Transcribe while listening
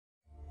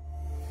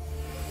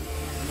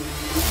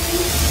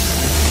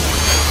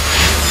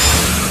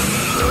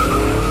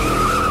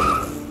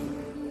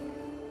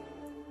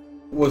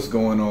What's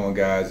going on,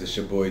 guys? It's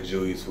your boy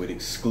Julius with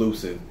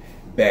Exclusive,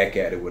 back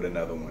at it with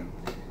another one.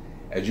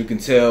 As you can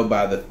tell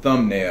by the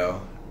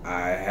thumbnail,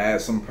 I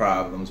had some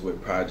problems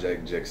with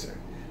Project Gsxr.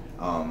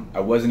 I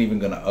wasn't even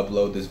going to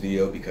upload this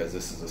video because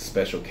this is a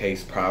special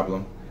case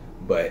problem,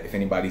 but if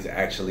anybody's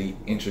actually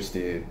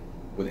interested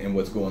in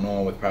what's going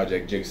on with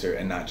Project Gsxr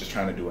and not just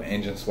trying to do an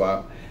engine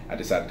swap, I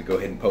decided to go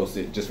ahead and post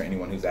it just for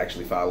anyone who's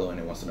actually following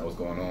and wants to know what's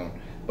going on.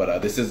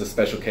 But this is a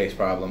special case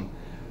problem.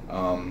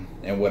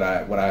 And when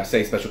I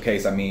say special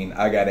case, I mean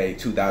I got a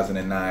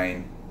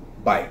 2009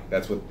 bike.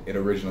 That's what it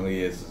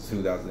originally is,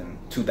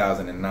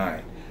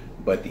 2009.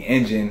 But the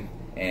engine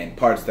and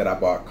parts that I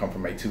bought come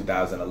from a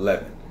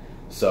 2011.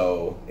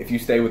 So if you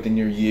stay within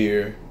your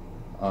year,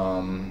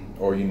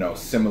 or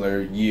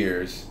similar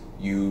years,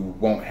 you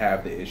won't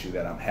have the issue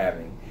that I'm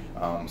having.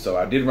 So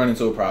I did run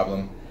into a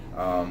problem.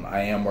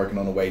 I am working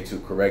on a way to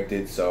correct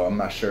it. So I'm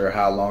not sure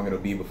how long it'll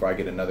be before I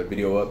get another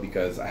video up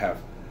because I have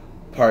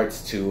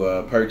parts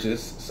to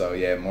purchase, so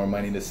yeah, more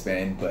money to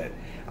spend, but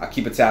I'll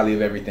keep a tally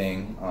of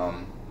everything.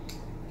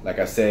 Like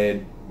I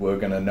said, we're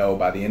gonna know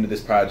by the end of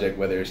this project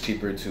whether it's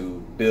cheaper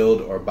to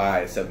build or buy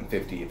a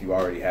 750 if you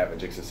already have a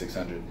Gsxr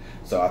 600.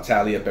 So I'll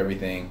tally up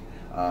everything,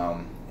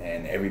 and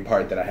every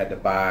part that I had to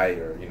buy,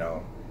 or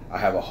I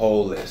have a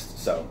whole list.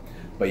 So,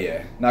 but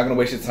yeah, not gonna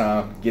waste your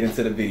time, get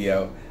into the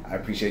video. I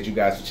appreciate you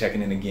guys for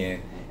checking in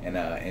again, and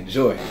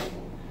enjoy.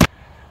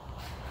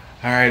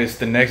 Alright, it's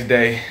the next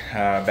day,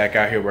 back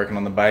out here working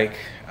on the bike.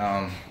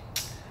 I'm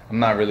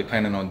not really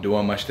planning on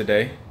doing much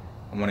today.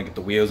 I want to get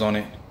the wheels on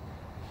it,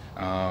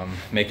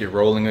 make it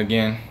rolling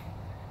again,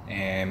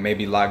 and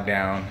maybe lock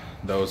down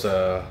those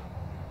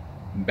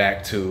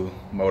back two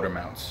motor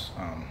mounts.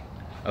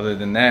 Other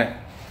than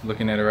that,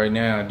 looking at it right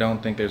now, I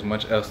don't think there's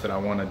much else that I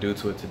want to do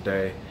to it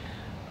today.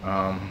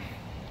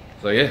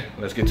 So yeah,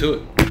 let's get to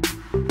it.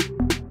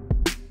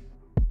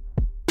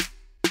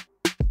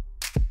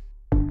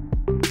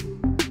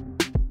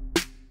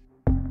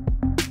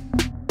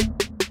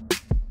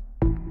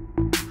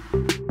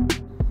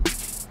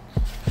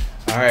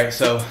 Alright,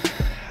 so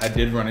I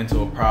did run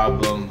into a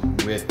problem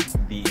with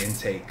the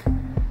intake.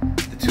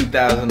 The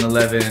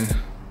 2011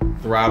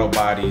 throttle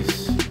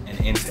bodies and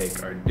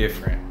intake are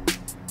different.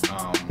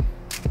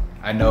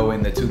 I know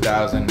in the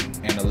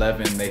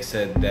 2011 they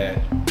said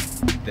that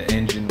the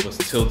engine was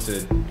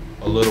tilted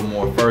a little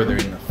more further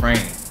in the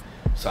frame.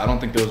 So I don't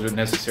think those were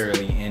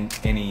necessarily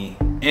any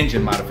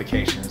engine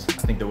modifications.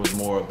 I think there was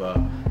more of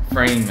a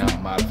frame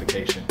mount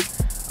modification.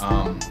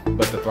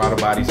 But the throttle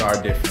bodies are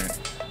different,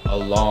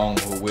 along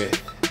with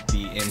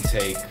the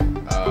intake,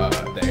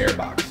 the air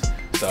box.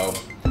 So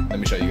let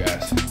me show you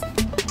guys.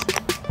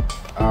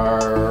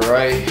 All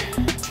right,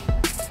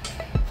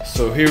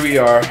 so here we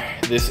are.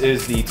 This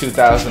is the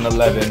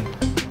 2011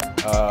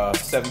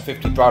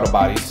 750 throttle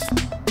bodies,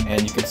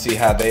 and you can see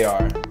how they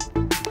are.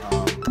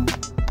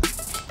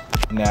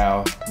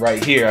 Now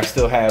right here I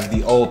still have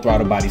the old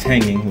throttle bodies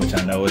hanging, which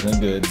I know isn't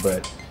good,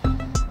 but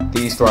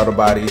these throttle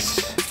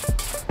bodies,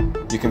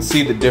 you can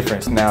see the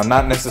difference. Now,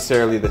 not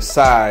necessarily the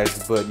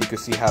size, but you can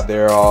see how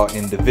they're all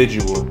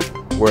individual,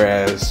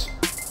 whereas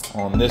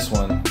on this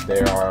one,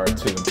 they are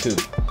 2 and 2.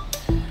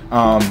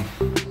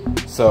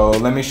 So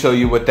let me show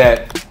you what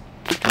that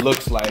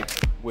looks like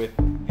with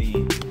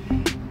the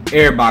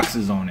air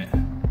boxes on it.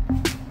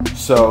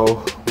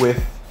 So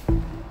with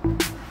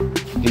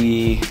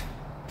the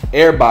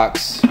air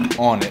box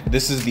on it,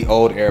 this is the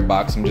old air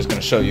box. I'm just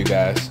gonna show you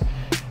guys.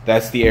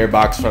 That's the air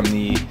box from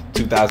the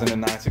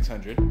 2009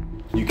 600.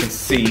 You can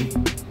see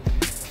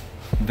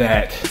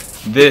that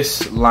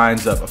this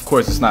lines up. Of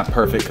course, it's not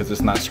perfect because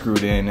it's not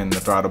screwed in and the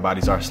throttle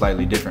bodies are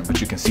slightly different,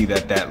 but you can see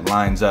that that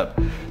lines up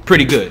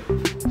pretty good.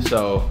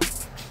 So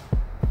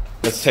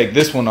let's take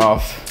this one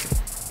off,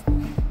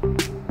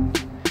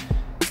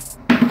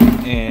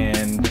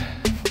 and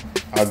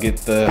I'll get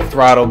the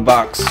throttle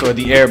box or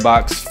the air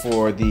box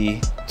for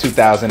the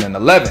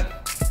 2011.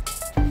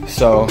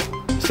 So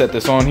set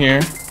this on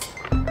here.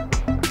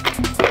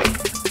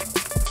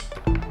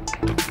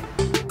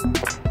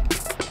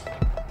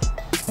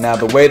 Now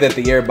the way that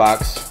the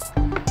airbox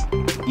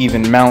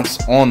even mounts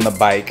on the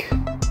bike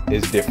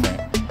is different.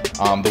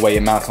 The way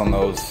it mounts on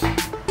those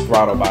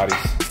throttle bodies.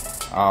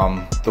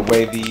 The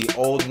way the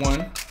old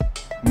one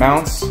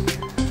mounts,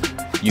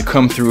 you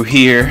come through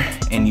here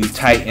and you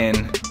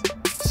tighten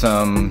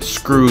some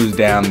screws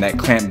down that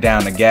clamp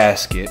down the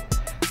gasket.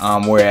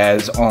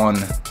 Whereas on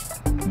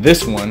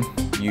this one,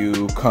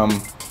 you come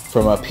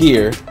from up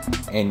here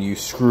and you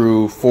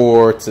screw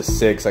 4 to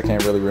 6, I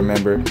can't really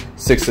remember,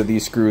 6 of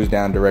these screws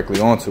down directly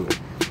onto it.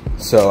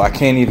 So I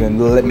can't even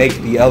make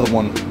the other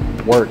one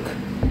work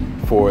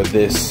for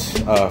this,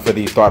 for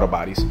these throttle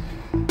bodies.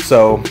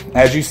 So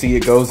as you see,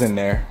 it goes in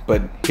there,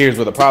 but here's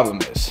where the problem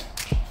is.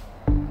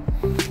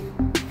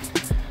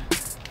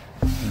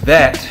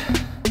 That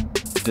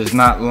does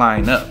not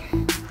line up.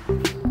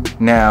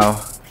 Now,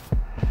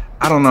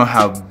 I don't know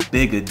how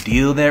big a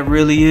deal that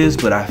really is,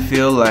 but I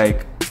feel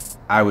like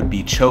I would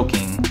be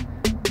choking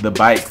the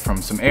bike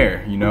from some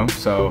air,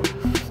 So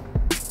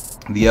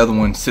The other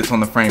one sits on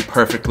the frame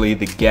perfectly.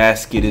 The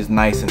gasket is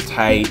nice and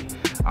tight.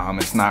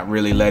 It's not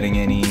really letting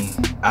any,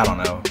 I don't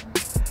know.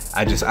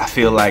 I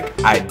feel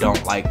like I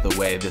don't like the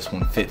way this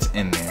one fits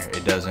in there.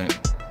 It doesn't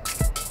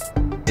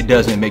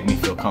make me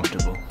feel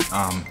comfortable.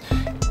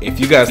 If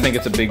you guys think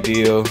it's a big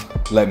deal,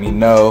 let me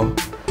know.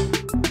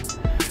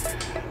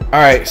 All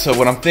right, so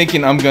what I'm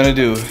thinking I'm gonna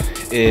do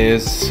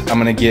is I'm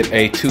gonna get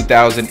a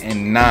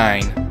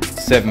 2009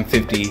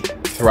 750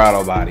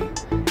 throttle body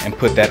and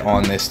put that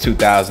on this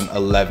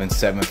 2011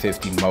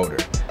 750 motor.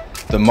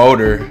 The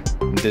motor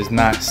does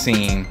not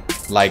seem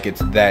like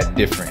it's that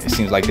different. It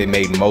seems like they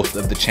made most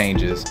of the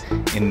changes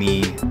in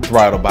the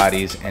throttle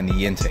bodies and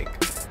the intake.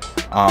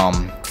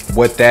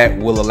 What that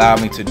will allow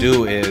me to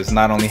do is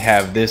not only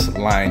have this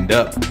lined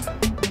up,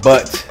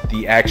 but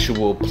the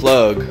actual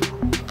plug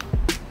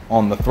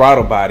on the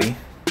throttle body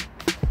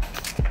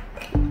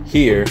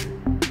here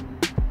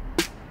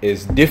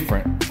is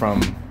different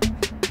from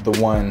the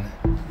one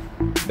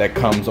that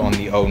comes on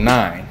the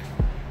 09.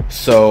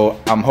 So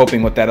I'm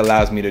hoping what that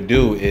allows me to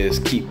do is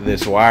keep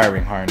this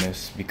wiring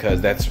harness, because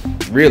that's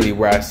really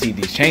where I see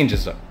these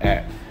changes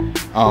at.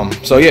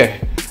 So yeah,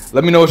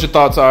 let me know what your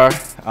thoughts are.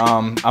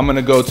 I'm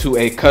gonna go to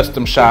a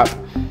custom shop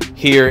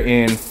here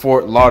in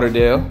Fort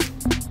Lauderdale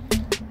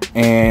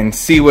and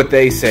see what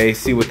they say,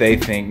 see what they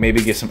think,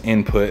 maybe get some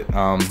input.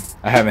 I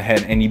haven't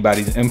had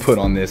anybody's input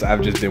on this.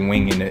 I've just been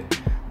winging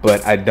it,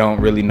 but I don't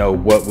really know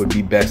what would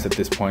be best at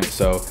this point.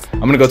 So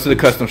I'm gonna go to the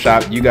custom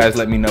shop. You guys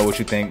let me know what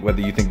you think,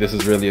 whether you think this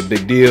is really a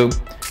big deal,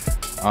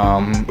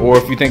 or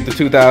if you think the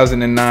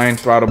 2009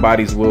 throttle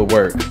bodies will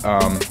work.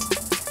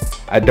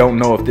 I don't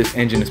know if this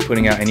engine is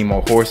putting out any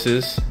more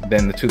horses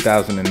than the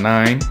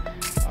 2009.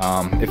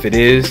 If it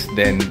is,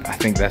 then I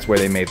think that's where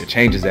they made the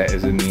changes at,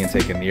 is in the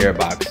intake and the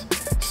airbox.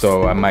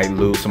 So I might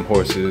lose some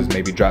horses,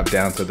 maybe drop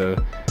down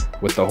to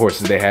with the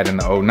horses they had in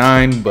the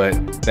 09, but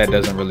that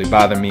doesn't really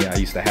bother me. I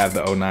used to have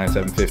the 09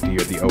 750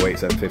 or the 08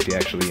 750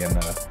 actually, and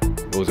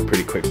it was a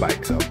pretty quick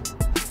bike. So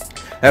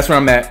that's where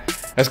I'm at.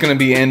 That's gonna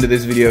be the end of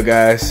this video,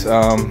 guys.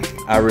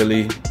 I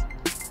really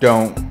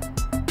don't,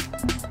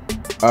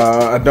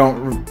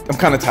 I'm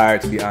kind of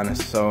tired, to be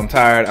honest. So I'm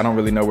tired. I don't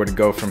really know where to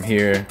go from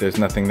here. There's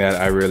nothing that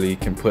I really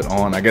can put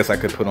on. I guess I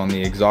could put on the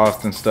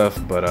exhaust and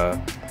stuff, but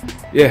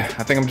yeah,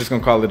 I think I'm just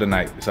gonna call it a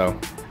night. So, all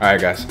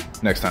right, guys,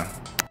 next time.